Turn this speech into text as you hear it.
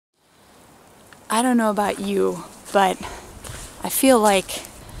I don't know about you, but I feel like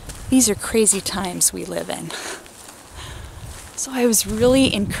these are crazy times we live in. So I was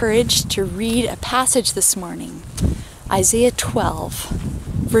really encouraged to read a passage this morning, Isaiah 12,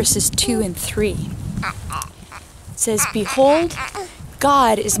 verses 2 and 3. It says, "Behold,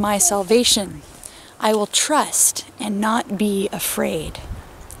 God is my salvation. I will trust and not be afraid.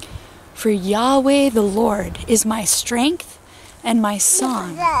 For Yahweh the Lord is my strength and my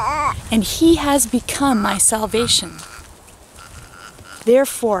song, and He has become my salvation.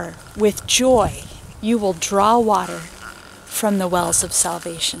 Therefore, with joy you will draw water from the wells of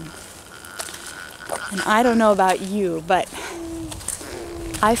salvation." And I don't know about you, but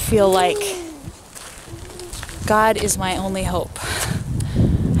I feel like God is my only hope.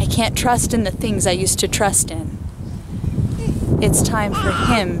 I can't trust in the things I used to trust in. It's time for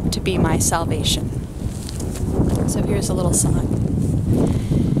Him to be my salvation. So here's a little song.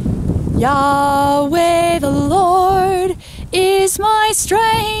 Yahweh the Lord is my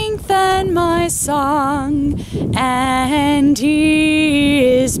strength and my song, and He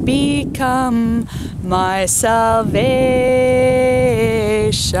is become my salvation.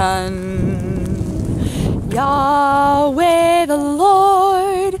 Yahweh the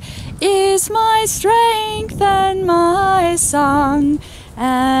Lord is my strength and my song,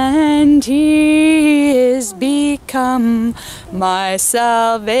 and He is become my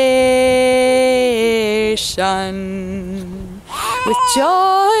salvation. With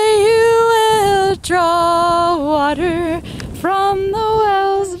joy you will draw water from the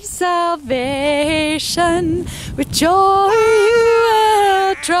wells of salvation. With joy you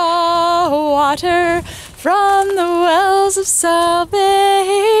will draw water from the wells of salvation.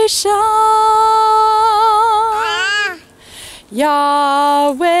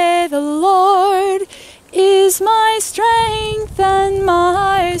 Yahweh the Lord is my strength and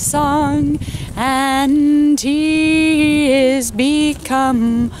my song, and He is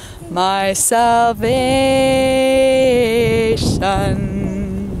become my salvation.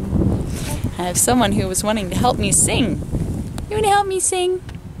 I have someone who was wanting to help me sing. You want to help me sing?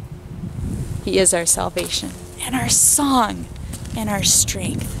 He is our salvation and our song and our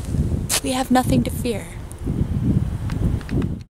strength. We have nothing to fear.